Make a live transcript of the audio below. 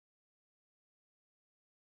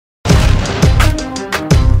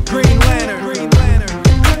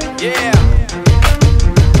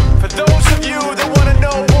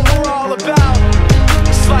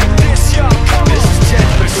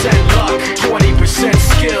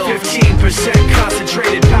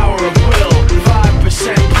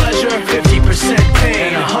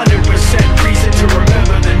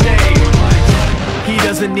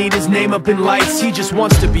name up in lights. He just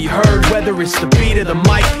wants to be heard, whether it's the beat or the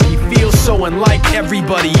mic. He feels so unlike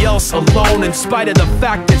everybody else, alone, in spite of the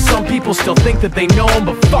fact that some people still think that they know him.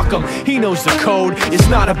 But fuck him, he knows the code. It's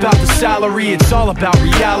not about the salary, it's all about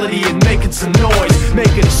reality and making some noise,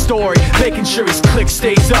 making a story, making sure his click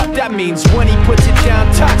stays up. That means when he puts it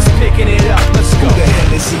down, Tox picking it up. Let's go. Who the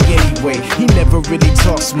hell is he anyway? He never really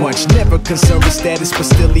talks much, never concerned with status, but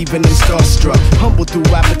still even him starstruck. Humble through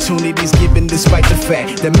opportunities given despite the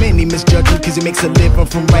fact that many misjudge him cause he makes a living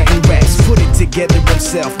from writing raps. Put it together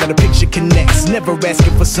himself, now the picture connects, never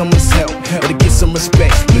asking for someone's help or to get some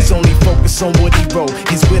respect. He's only focused on what he wrote,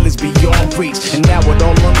 his will is beyond reach, and now it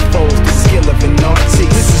all unfolds, the skill of an artist.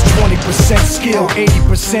 This is 20% skill,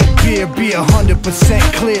 80% beer, be 100%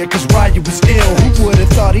 clear, cause Ryu was ill. Who would've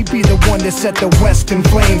thought he'd be the one that set the West in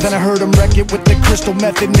flames? And I heard him wreck it with the crystal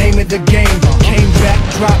method, name of the game. Came back,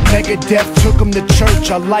 dropped Megadeth, took him to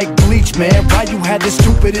church. I like Bleach, man, Ryu had the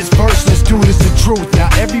stupidest verse. This dude is the truth. Now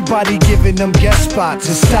everybody giving them guest spots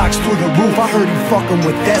and stocks through the roof. I heard he fucking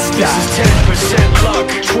with that stock. This is 10% luck,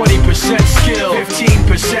 20% skill,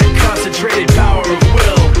 15% concentrated power of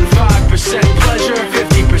will, 5% pleasure,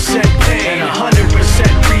 50% pain, and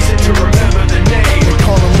 100% reason to remember the name. They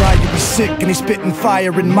call him Ryu, he's sick and he's spitting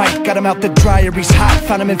fire. And Mike got him out the dryer, he's hot.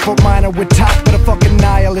 Found him in Fort Minor with top, but a fucking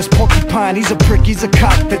nihilist porcupine. He's a prick, he's a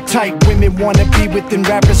cop. The type women wanna be within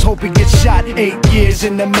rappers, hope he gets shot. 8 years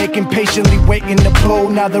in the making, patiently waiting to blow.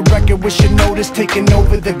 Now the record with your notice taking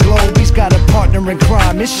over the globe. He's got a partner in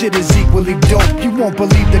crime, his shit is equally dope. You won't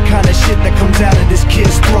believe the kind of shit that comes out of this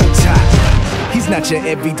kid's throat. He's not your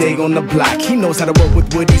everyday on the block. He knows how to work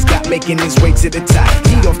with what he's got, making his way to the top.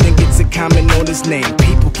 He often gets a comment on his name.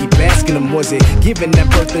 People keep asking him, was it given that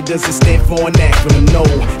birth or does it stand for an acronym? No,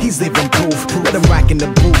 he's living proof. Let him rock in the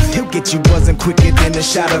booth. He'll get you buzzing quicker than a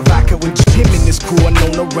shot of vodka with him and his crew are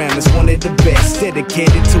known around as one of the best.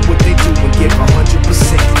 Dedicated to what they do and give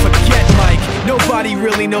 100%. Forget Mike, nobody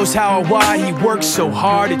really knows how or why he works so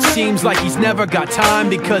hard. It seems like he's never got time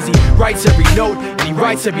because he writes every note and he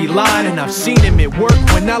writes every line. And I've seen him at work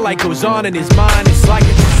when that light goes on in his mind. It's like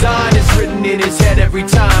a design is written in his head every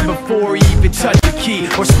time before he even touches a key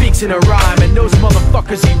or speaks in a rhyme. And those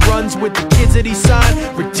motherfuckers he runs with, the kids that he signed,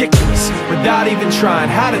 ridiculous, without even trying.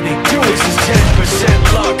 How do they do it? This is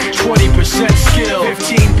 10% luck, 20% skill,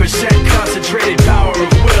 15% concentrated power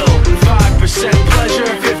of will, 5% pleasure,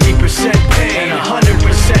 50% pain, and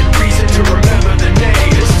 100% reason to remember the name.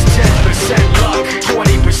 This is 10% luck,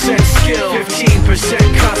 20% skill, 15%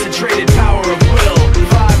 concentrated power of will,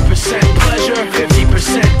 5% pleasure,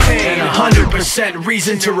 50% pain, and 100%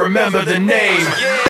 reason to remember the name.